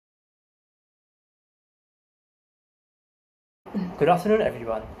Good afternoon,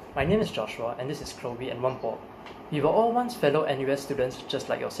 everyone. My name is Joshua, and this is Chloe and Wampo. We were all once fellow NUS students just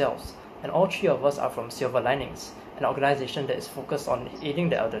like yourselves, and all three of us are from Silver Linings, an organization that is focused on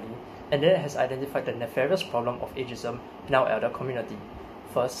aiding the elderly and that has identified the nefarious problem of ageism in our elder community.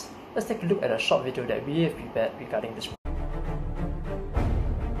 First, let's take a look at a short video that we have prepared regarding this.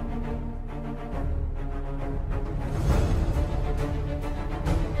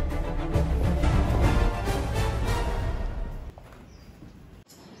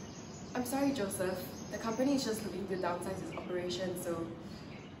 I'm sorry, Joseph. The company is just looking to downsize its operation, so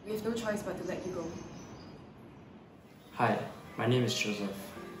we have no choice but to let you go. Hi, my name is Joseph.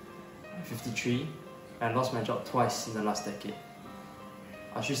 I'm 53 and I lost my job twice in the last decade.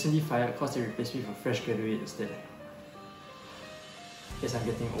 I was recently fired because they replaced me with a fresh graduate instead. Guess I'm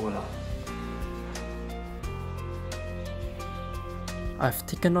getting old now. I've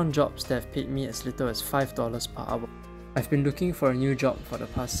taken on jobs that have paid me as little as $5 per hour. I've been looking for a new job for the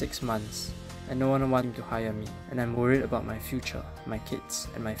past 6 months, and no one wanting to hire me, and I'm worried about my future, my kids,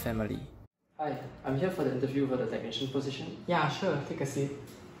 and my family. Hi, I'm here for the interview for the technician position. Yeah, sure, take a seat.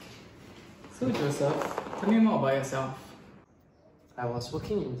 So Joseph, tell me more about yourself. I was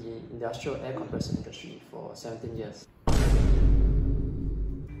working in the industrial air compressor industry for 17 years.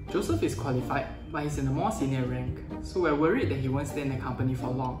 Joseph is qualified, but he's in a more senior rank, so we're worried that he won't stay in the company for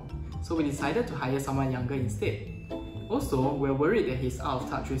long. So we decided to hire someone younger instead. Also, we're worried that he's out of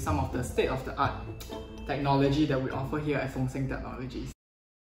touch with some of the state-of-the-art technology that we offer here at Fengseng Technologies.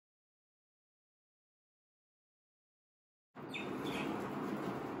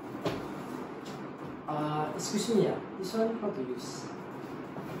 Excuse me, this one how to use?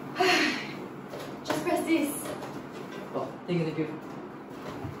 Just press this. Oh, thank you.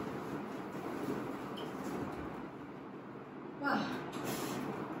 Wow.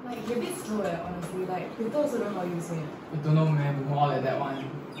 Like, you're a bit slow honestly. Like, people also don't know how you use it. I don't know, man, we're more like that one.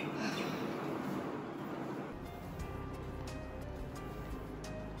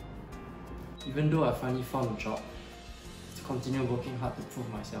 Even though I finally found a job, to continue working hard to prove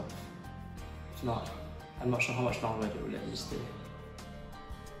myself. If not, I'm not sure how much longer they will let me stay.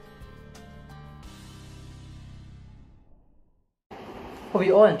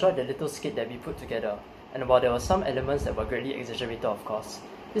 We all enjoyed the little skit that we put together, and while there were some elements that were greatly exaggerated, of course,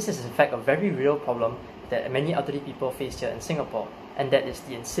 this is in fact a very real problem that many elderly people face here in Singapore, and that is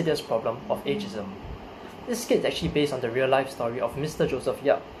the insidious problem of ageism. This skit is actually based on the real-life story of Mr. Joseph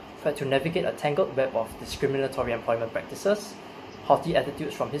Yap, who had to navigate a tangled web of discriminatory employment practices, haughty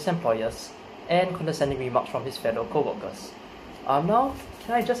attitudes from his employers, and condescending remarks from his fellow co-workers. Now,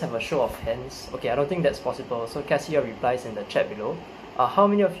 can I just have a show of hands? Okay, I don't think that's possible, so can I see your replies in the chat below? How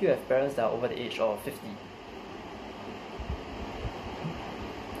many of you have parents that are over the age of 50?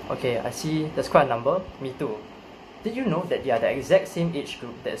 Okay, I see there's quite a number. Me too. Did you know that they are the exact same age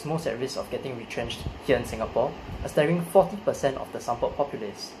group that is most at risk of getting retrenched here in Singapore, a staggering 40% of the sampled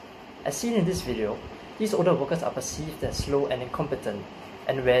populace? As seen in this video, these older workers are perceived as slow and incompetent,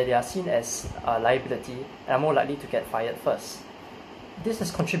 and where they are seen as a liability and are more likely to get fired first. This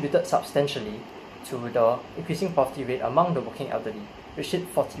has contributed substantially to the increasing poverty rate among the working elderly, which hit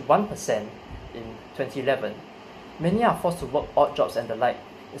 41% in 2011. Many are forced to work odd jobs and the like,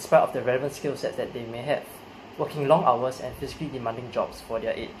 in spite of the relevant skill sets that they may have, working long hours and physically demanding jobs for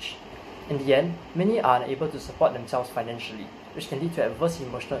their age. In the end, many are unable to support themselves financially, which can lead to adverse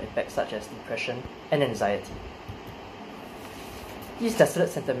emotional effects such as depression and anxiety. These desolate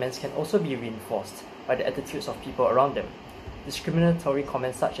sentiments can also be reinforced by the attitudes of people around them. Discriminatory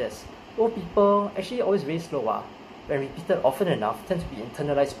comments such as, "Oh, people actually always raise low," when repeated often enough, tend to be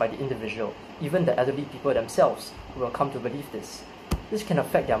internalized by the individual, even the elderly people themselves, who will come to believe this. This can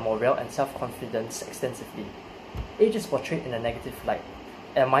affect their morale and self-confidence extensively. Age is portrayed in a negative light,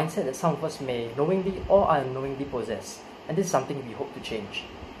 a mindset that some of us may knowingly or unknowingly possess, and this is something we hope to change.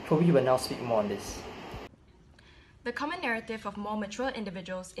 Chloe will now speak more on this. The common narrative of more mature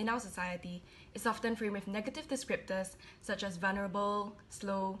individuals in our society is often framed with negative descriptors such as vulnerable,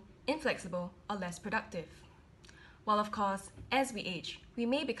 slow, inflexible, or less productive. While of course, as we age, we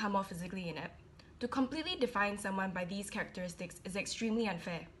may become more physically inept, to completely define someone by these characteristics is extremely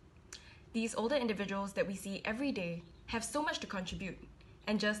unfair. These older individuals that we see every day have so much to contribute,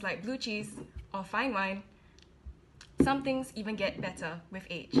 and just like blue cheese or fine wine, some things even get better with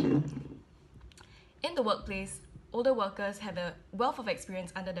age. In the workplace, older workers have a wealth of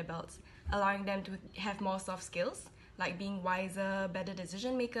experience under their belts, allowing them to have more soft skills, like being wiser, better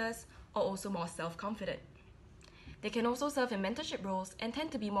decision makers, or also more self-confident. They can also serve in mentorship roles and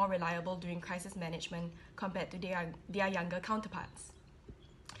tend to be more reliable during crisis management compared to their younger counterparts.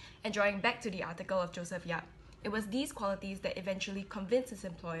 And drawing back to the article of Joseph Yap, It was these qualities that eventually convinced his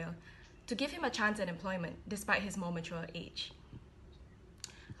employer to give him a chance at employment despite his more mature age.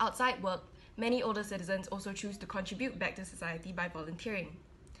 Outside work, many older citizens also choose to contribute back to society by volunteering.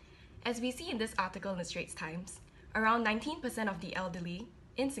 As we see in this article in the Straits Times, around 19% of the elderly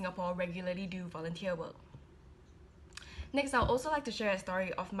in Singapore regularly do volunteer work. Next, I'd also like to share a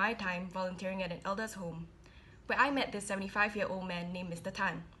story of my time volunteering at an elder's home, where I met this 75-year-old man named Mr.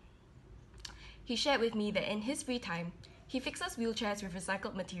 Tan. He shared with me that in his free time, he fixes wheelchairs with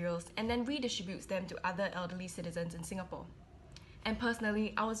recycled materials and then redistributes them to other elderly citizens in Singapore. And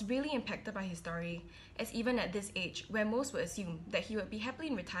personally, I was really impacted by his story, as even at this age, where most would assume that he would be happily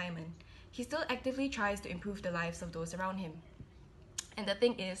in retirement, he still actively tries to improve the lives of those around him. And the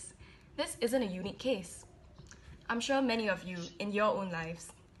thing is, this isn't a unique case. I'm sure many of you, in your own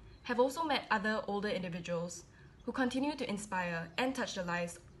lives, have also met other older individuals who continue to inspire and touch the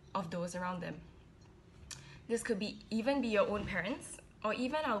lives of those around them. This could even be your own parents, or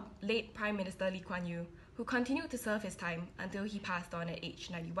even our late Prime Minister Lee Kuan Yew, who continued to serve his time until he passed on at age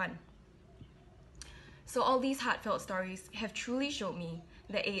 91. So all these heartfelt stories have truly showed me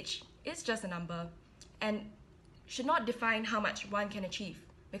that age is just a number and should not define how much one can achieve,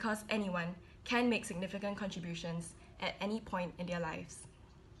 because anyone can make significant contributions at any point in their lives.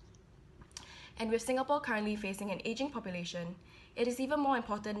 And with Singapore currently facing an aging population, it is even more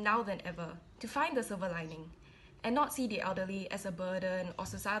important now than ever to find the silver lining and not see the elderly as a burden or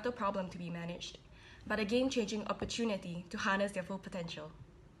societal problem to be managed, but a game-changing opportunity to harness their full potential.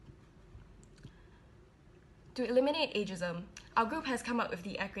 To eliminate ageism, our group has come up with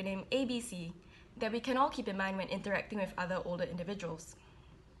the acronym ABC that we can all keep in mind when interacting with other older individuals.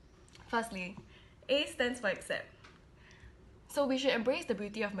 Firstly, A stands for accept. So we should embrace the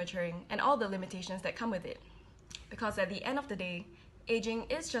beauty of maturing and all the limitations that come with it. Because at the end of the day, aging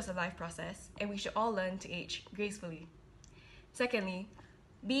is just a life process and we should all learn to age gracefully. Secondly,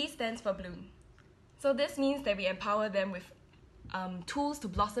 B stands for bloom. So this means that we empower them with tools to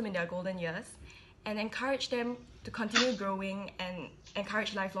blossom in their golden years and encourage them to continue growing and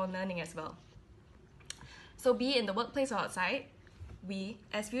encourage lifelong learning as well. So be it in the workplace or outside, we,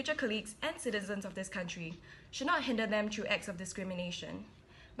 as future colleagues and citizens of this country, should not hinder them through acts of discrimination,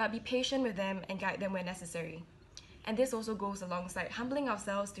 but be patient with them and guide them where necessary. And this also goes alongside humbling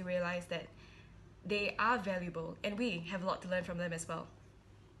ourselves to realize that they are valuable and we have a lot to learn from them as well.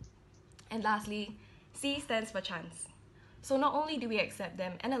 And lastly, C stands for chance. So not only do we accept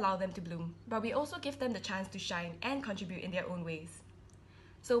them and allow them to bloom, but we also give them the chance to shine and contribute in their own ways.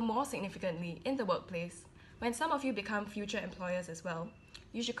 So more significantly, in the workplace, when some of you become future employers as well,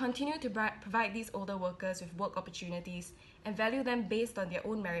 you should continue to provide these older workers with work opportunities and value them based on their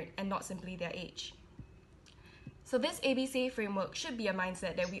own merit and not simply their age. So this ABC framework should be a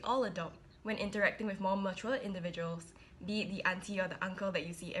mindset that we all adopt when interacting with more mature individuals, be it the auntie or the uncle that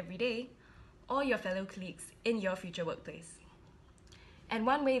you see every day, or your fellow colleagues in your future workplace. And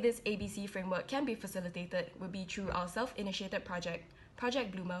one way this ABC framework can be facilitated would be through our self-initiated project,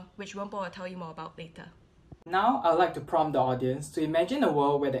 Project Bloomer, which Wompo will tell you more about later. Now, I'd like to prompt the audience to imagine a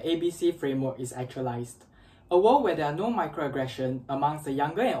world where the ABC framework is actualized. A world where there are no microaggression amongst the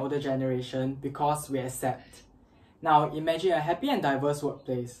younger and older generation because we accept. Now, imagine a happy and diverse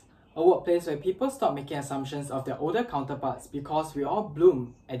workplace. A workplace where people stop making assumptions of their older counterparts because we all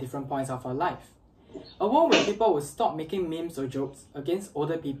bloom at different points of our life. A world where people will stop making memes or jokes against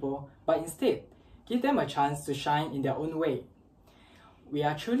older people, but instead, give them a chance to shine in their own way. We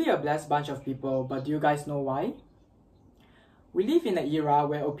are truly a blessed bunch of people, but do you guys know why? We live in an era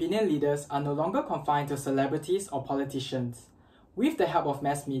where opinion leaders are no longer confined to celebrities or politicians. With the help of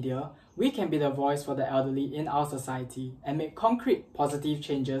mass media, we can be the voice for the elderly in our society and make concrete, positive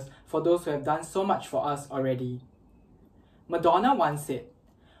changes for those who have done so much for us already. Madonna once said,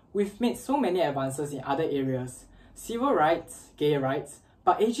 "We've made so many advances in other areas, civil rights, gay rights,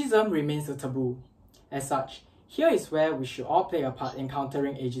 but ageism remains a taboo." As such, here is where we should all play a part in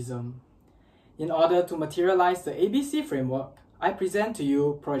countering ageism. In order to materialize the ABC framework, I present to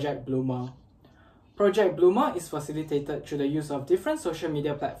you Project Bloomer. Project Bloomer is facilitated through the use of different social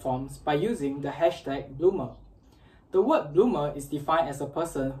media platforms by using the hashtag Bloomer. The word bloomer is defined as a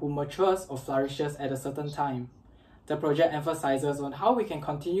person who matures or flourishes at a certain time. The project emphasizes on how we can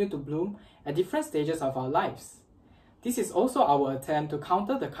continue to bloom at different stages of our lives. This is also our attempt to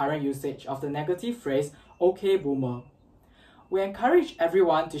counter the current usage of the negative phrase, "Okay boomer." We encourage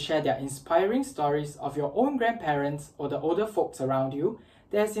everyone to share their inspiring stories of your own grandparents or the older folks around you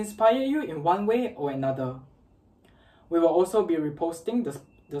that has inspired you in one way or another. We will also be reposting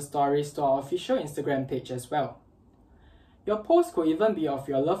the stories to our official Instagram page as well. Your post could even be of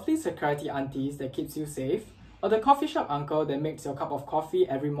your lovely security aunties that keeps you safe, or the coffee shop uncle that makes your cup of coffee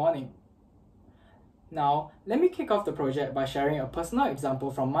every morning. Now, let me kick off the project by sharing a personal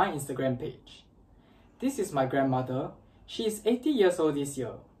example from my Instagram page. This is my grandmother. She is 80 years old this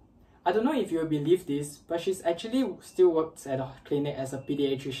year. I don't know if you will believe this, but she's actually still works at a clinic as a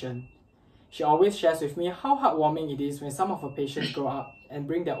pediatrician. She always shares with me how heartwarming it is when some of her patients grow up and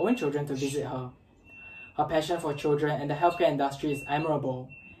bring their own children to visit her. Her passion for children and the healthcare industry is admirable,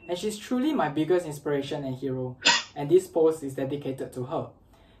 and she's truly my biggest inspiration and hero, and this post is dedicated to her.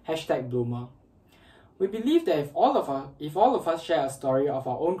 #Bloomer. We believe that if all of us share a story of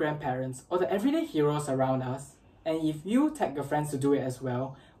our own grandparents or the everyday heroes around us, and if you tag your friends to do it as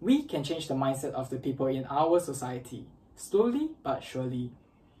well, we can change the mindset of the people in our society, slowly but surely.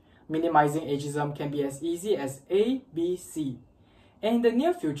 Minimizing ageism can be as easy as A, B, C. And in the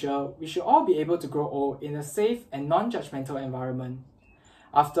near future, we should all be able to grow old in a safe and non-judgmental environment.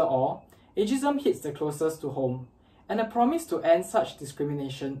 After all, ageism hits the closest to home, and a promise to end such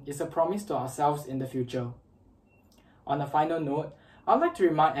discrimination is a promise to ourselves in the future. On a final note, I'd like to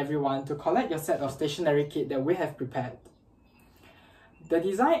remind everyone to collect your set of stationery kit that we have prepared. The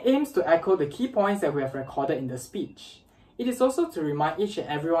design aims to echo the key points that we have recorded in the speech. It is also to remind each and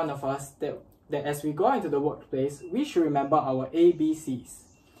every one of us that as we go into the workplace, we should remember our ABCs,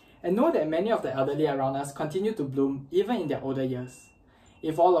 and know that many of the elderly around us continue to bloom even in their older years.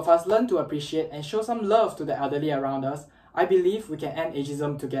 If all of us learn to appreciate and show some love to the elderly around us, I believe we can end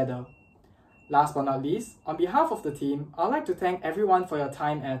ageism together. Last but not least, on behalf of the team, I'd like to thank everyone for your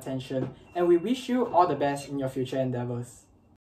time and attention, and we wish you all the best in your future endeavours.